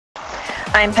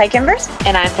I'm Pike Embers.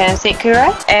 And I'm Fantasy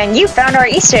Kura. And you found our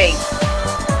Easter egg.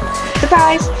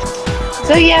 Surprise!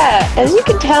 So yeah, as you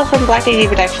can tell from Black.AD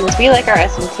Productions, we like our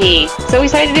SMT, so we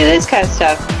decided to do this kind of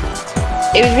stuff.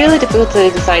 It was really difficult to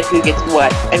decide who gets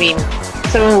what. I mean,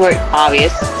 some of them were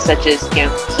obvious, such as, you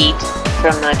know, Heat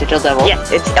from Digital Devil.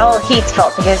 Yes, it's all Heat's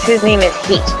fault because his name is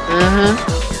Heat.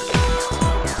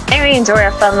 And we enjoy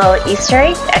our fun little Easter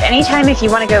egg. At any time, if you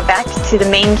want to go back to the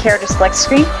main character select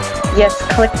screen, yes,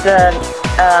 click the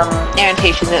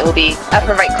annotation that will be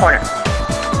upper right corner.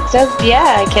 So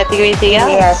yeah, I can't think of anything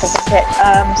else. Yeah, I think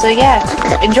that's it. So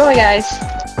yeah, enjoy, guys.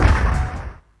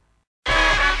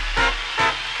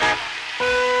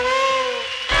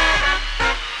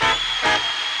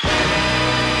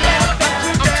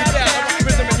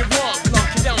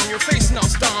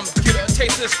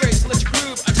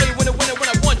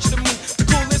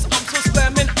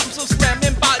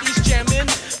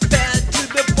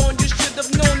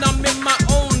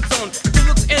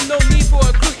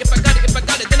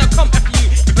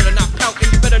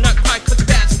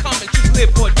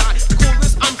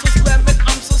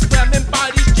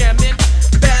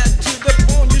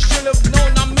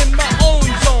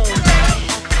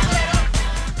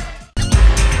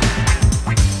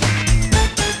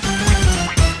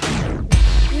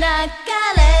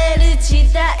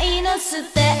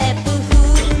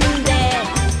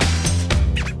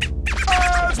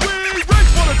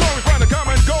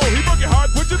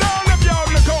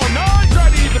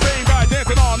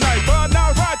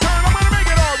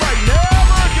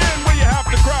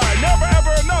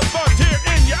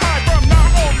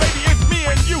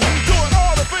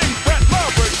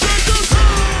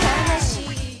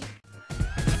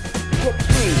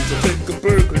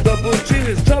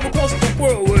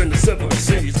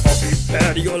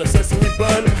 On a sesame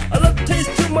bun. I love the taste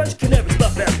too much, can never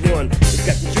stop that one. It's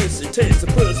got the juicy taste to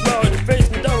put a smile on your face.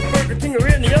 McDonald's, Burger King, or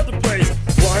any other place.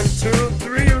 1, 2,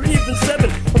 3, or even 7.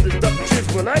 Of the stuff to choose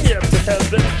when I get up to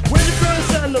heaven. When you're feeling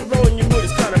sad and alone, your mood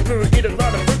is kinda blue. Eat a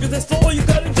lot of burgers, that's all you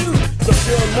gotta do. So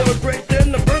feeling more great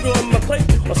than a burger on my plate.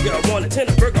 On scale of 1 to 10,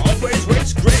 a burger always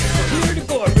rates great. From here to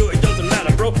go, it really doesn't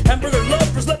matter, bro. Hamburger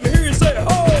lovers, let me hear you say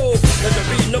ho. Let there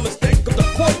be no mistake of the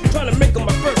quote. I'm trying to make them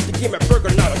my first to keep my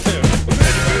burger not a fair.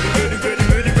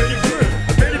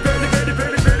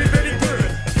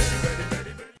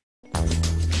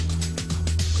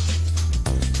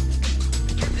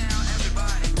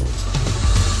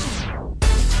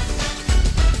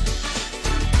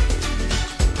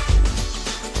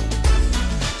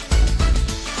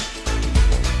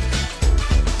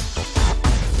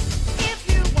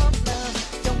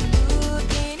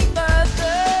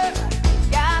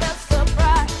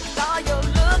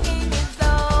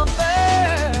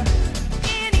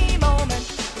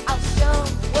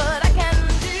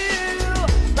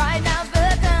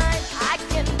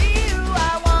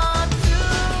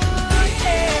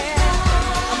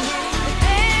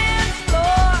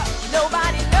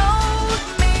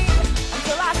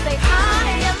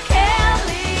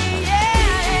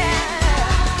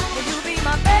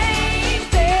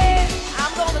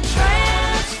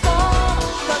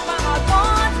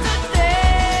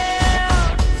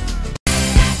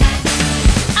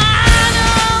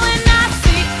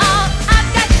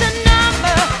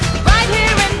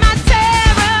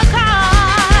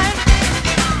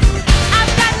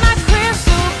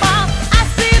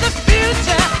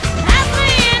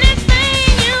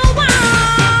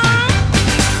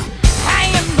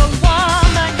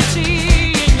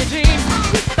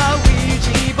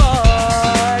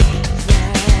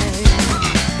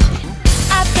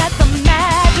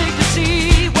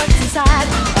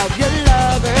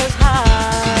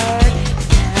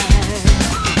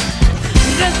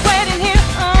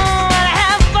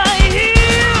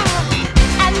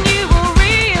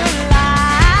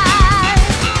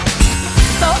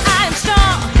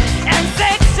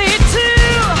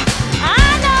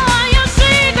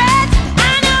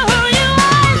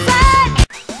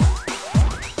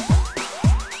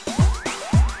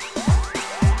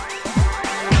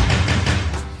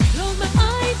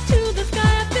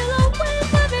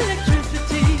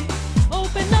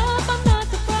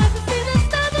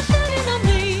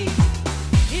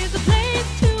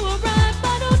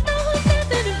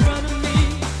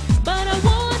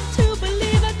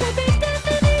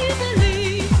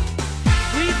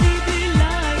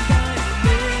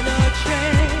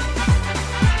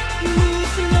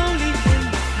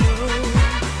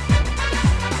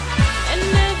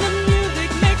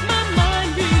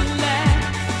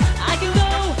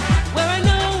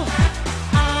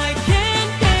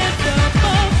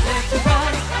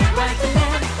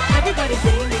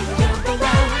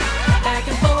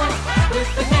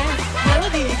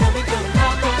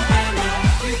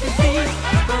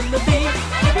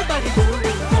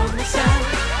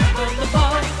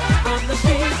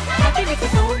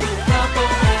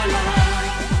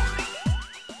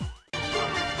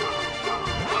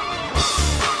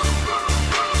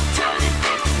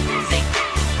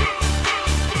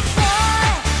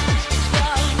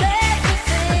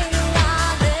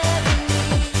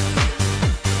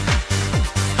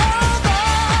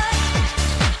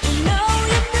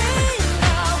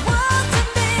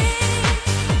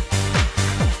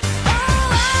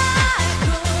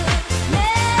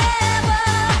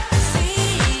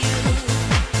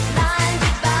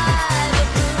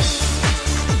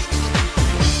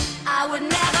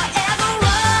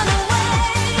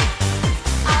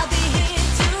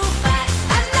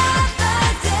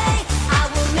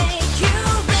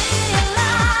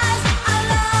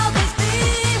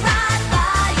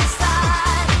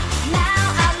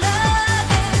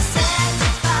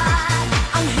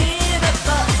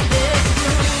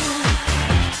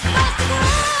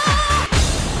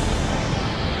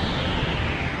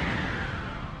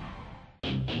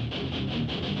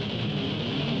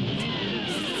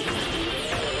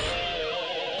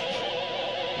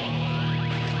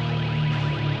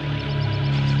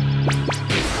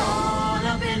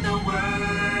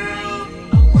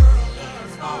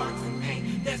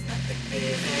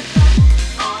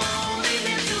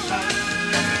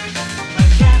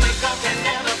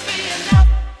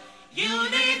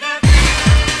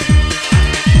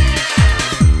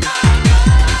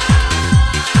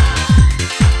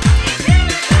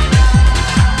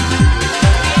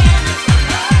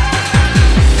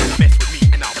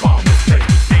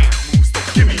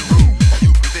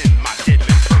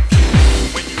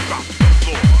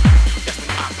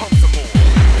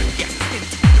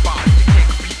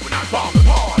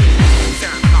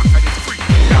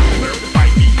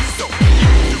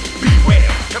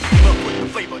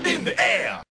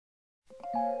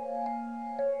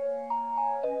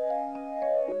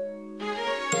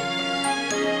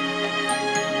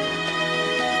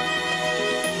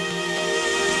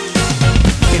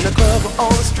 In the club or on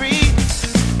the street,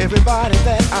 everybody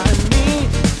that I meet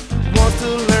wants to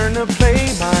learn to play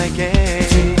my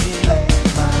game.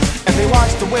 And they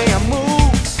watch the way I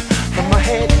move, from my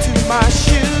head to my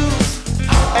shoes.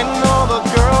 And all the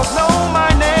girls know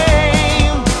my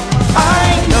name.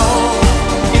 I know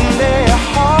in their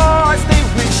hearts they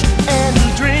wish and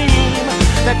dream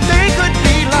that they could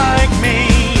be like me.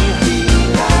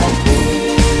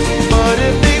 But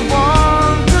if they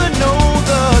want to know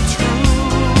the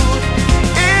truth,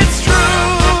 it's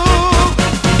true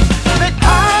that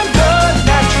I'm the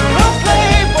natural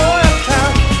playboy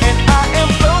clown, and I am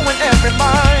blowing every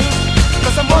mind,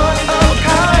 'cause I'm one of a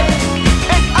kind,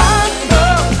 and I'm the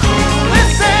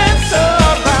coolest sense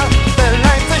around. The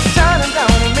lights are shining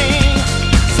down on me,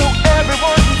 so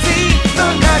everyone can see the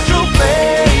natural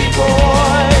playboy.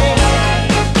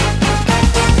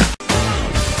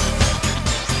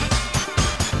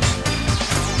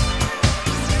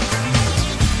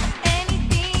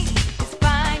 Anything is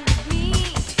fine with me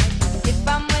if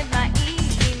I'm with my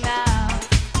easy mouth.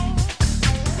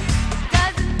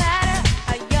 Doesn't matter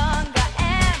how young I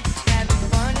am, having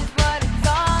fun is what it's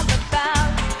all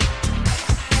about.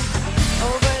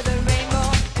 Over the rainbow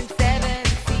and 7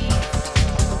 seas,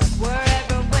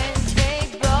 wherever winds they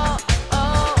blow.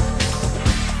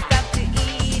 Stop to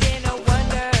eat in a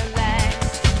wonderland.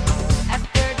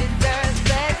 After dessert,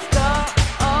 let's go.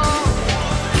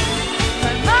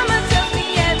 My mama tells me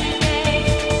every day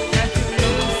not to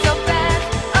move so fast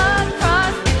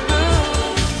across the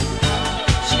room.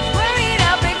 She's worried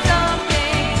I'll break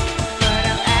something, but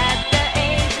I'm at the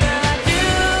age where I do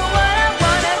what I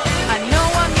wanna do. I know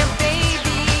I'm your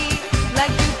baby,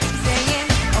 like you keep saying.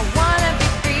 I wanna be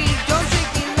free, don't treat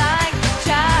me like a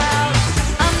child.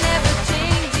 I'm never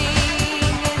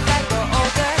changing as I grow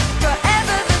older,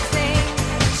 forever the same.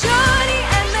 Shorty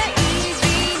and the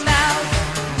easy mouth.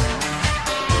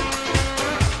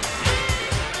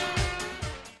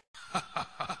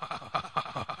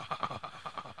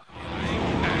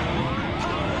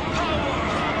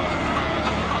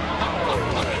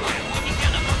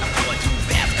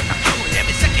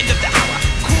 Every second of the hour,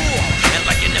 cool, and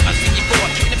like you never seen before.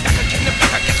 Came back,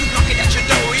 guess who's knocking at your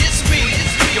door? It's me.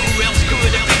 Yo, who else could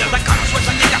it be? Like Carlos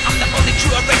Schwarzenegger, I'm the only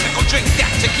true eraser. Go drink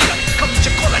that tequila, come with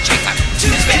your cola chaser.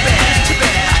 Too bad, too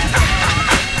bad.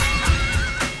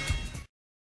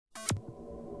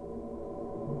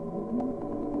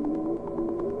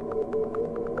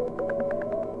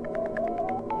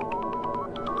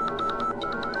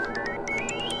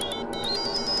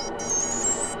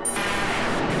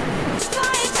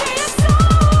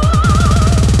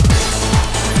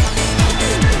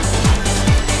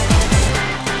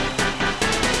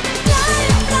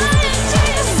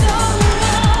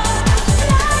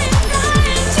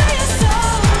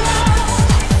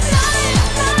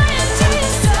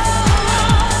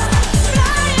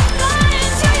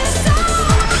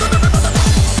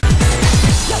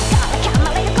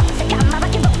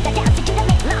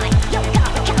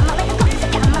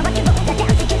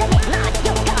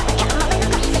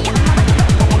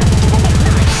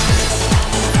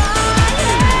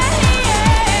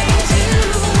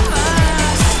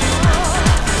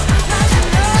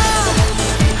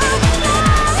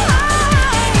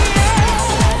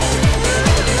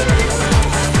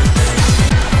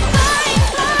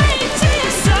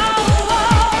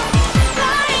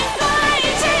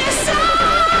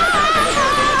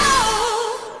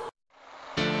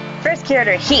 First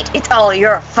character, Heat. It's all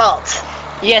your fault.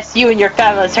 Yes, you and your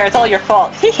fabulous hair. It's all your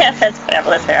fault. Yeah, that's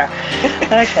fabulous hair.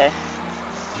 Okay.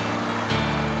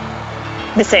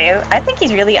 Masao, I think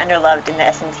he's really underloved in the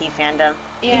SMT fandom.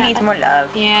 Yeah, He needs more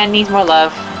love. Yeah, needs more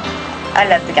love I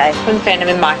love the guy. from the fandom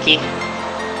and Maki.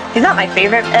 He's not my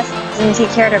favorite SMT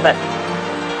character, but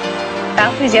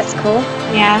Alfie's yes cool.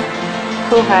 Yeah,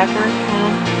 cool hacker.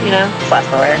 You know. Flash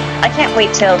forward. I can't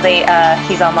wait till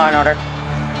he's on Law and Order.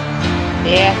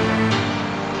 Yeah.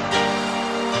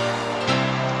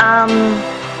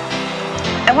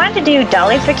 I wanted to do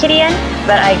Dolly for Kitty N,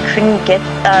 but I couldn't get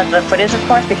the footage, of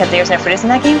course, because there's no footage in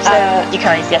that game. So you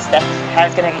guys, yes, that's how I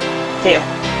was gonna do.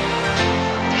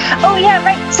 Oh yeah,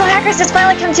 right. So Hackers has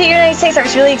finally come to the United States. I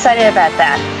was really excited about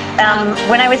that.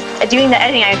 When I was doing the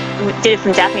editing, I did it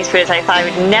from Japanese footage, and I thought I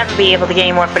would never be able to get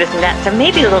any more footage than that. So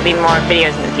maybe there'll be more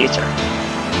videos in the future.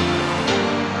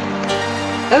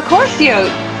 Of course, you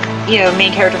know,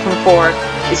 main character from 4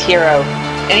 is Hero,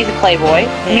 and he's a playboy.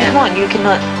 And Yeah. come on, you can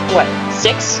what?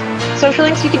 6 social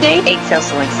links you can date? 8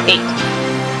 social links. 8.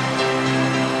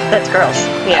 That's girls.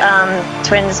 Yeah.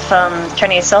 Twins from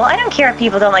Chinese Soul. I don't care if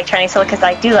people don't like Chinese Soul because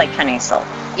I do like Chinese Soul.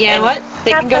 Yeah, And what?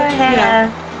 They can go,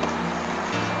 Papa,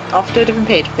 off to a different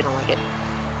page if they don't like it.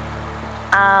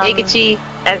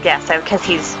 a.k.a. Gas Saber, because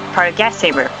he's part of Gas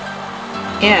Saber.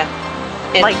 Yeah.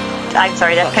 And Like, I'm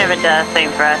sorry, that's kind of a thing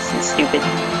for us. It's stupid.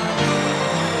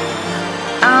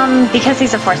 Because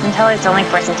he's a Force Intel, it's the only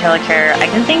Force Intel character I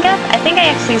can think of. I think I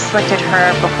actually selected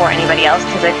her before anybody else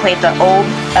because I played the old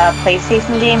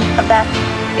PlayStation game of that.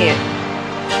 yeah.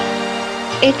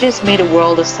 It just made a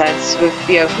world of sense with,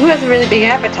 you know, who has a really big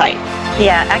appetite.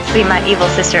 Yeah, actually, my evil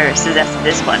sister suggested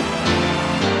this one.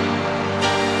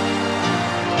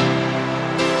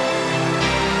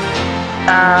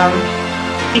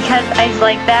 Because I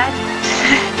like that.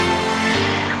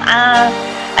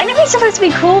 I knew it was supposed to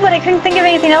be cool, but I couldn't think of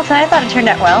anything else, and I thought it turned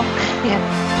out well. Yeah.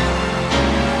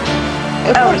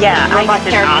 Oh, yeah, I robot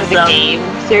did character of the awesome. game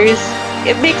series.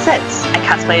 It makes sense. I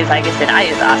cosplayed as I just did. I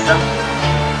is awesome.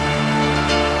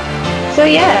 So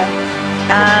yeah,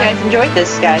 hope you guys enjoyed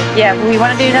this, guys. Yeah, we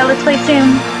want to do another Let's Play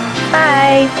soon.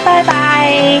 Bye.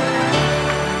 Bye-bye.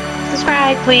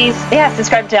 Subscribe, please. Yeah,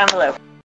 subscribe down below.